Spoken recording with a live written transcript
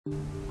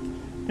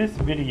This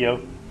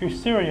video,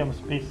 Fusarium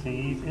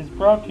Species, is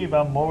brought to you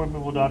by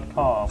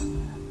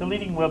moldremoval.com, the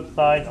leading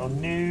website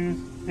on news,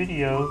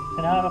 videos,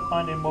 and how to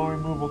find a mold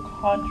removal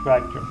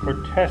contractor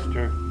or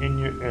tester in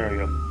your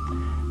area.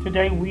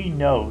 Today we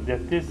know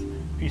that this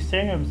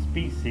Fusarium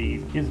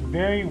species is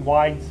very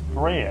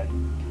widespread,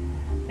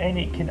 and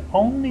it can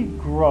only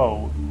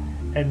grow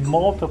and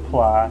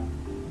multiply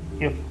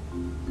if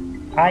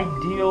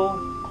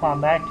ideal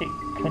climatic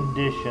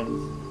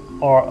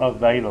conditions are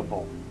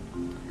available.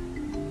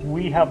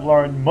 We have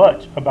learned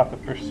much about the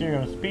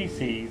Fusarium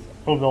species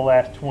over the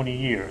last 20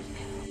 years.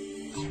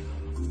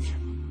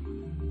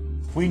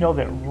 We know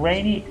that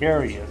rainy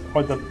areas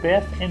are the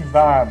best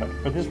environment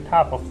for this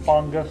type of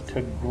fungus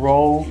to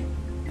grow,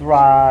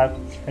 thrive,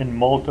 and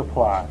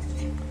multiply.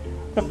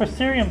 The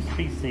Fusarium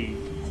species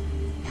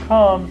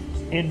comes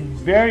in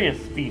various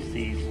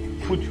species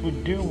which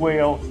would do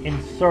well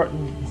in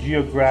certain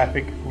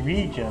geographic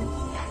regions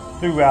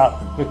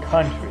throughout the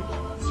country.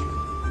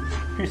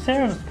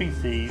 Fusarium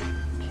species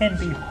can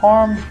be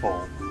harmful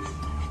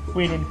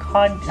when in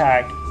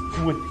contact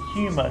with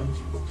humans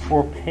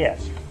or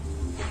pets.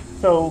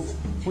 So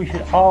we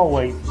should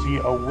always be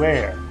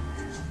aware.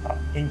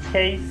 In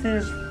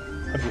cases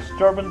of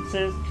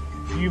disturbances,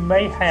 you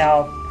may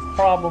have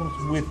problems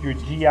with your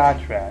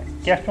GI tract,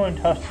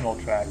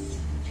 gastrointestinal tract.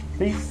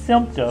 These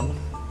symptoms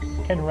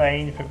can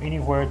range from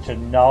anywhere to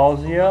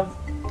nausea,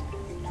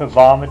 to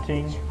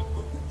vomiting,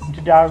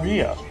 to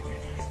diarrhea.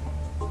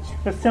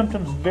 The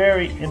symptoms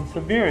vary in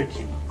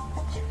severity.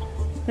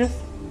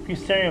 This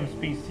Fusarium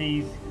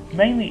species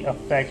mainly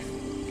affects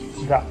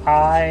the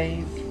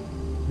eyes,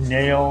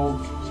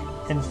 nails,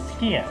 and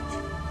skin.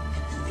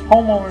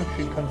 Homeowners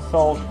should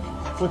consult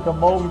with a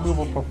mold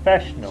removal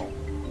professional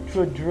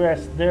to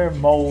address their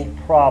mold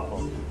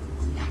problems.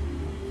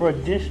 For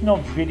additional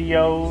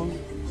videos,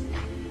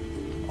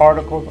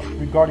 articles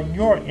regarding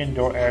your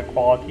indoor air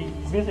quality,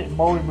 visit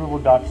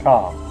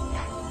moldremoval.com.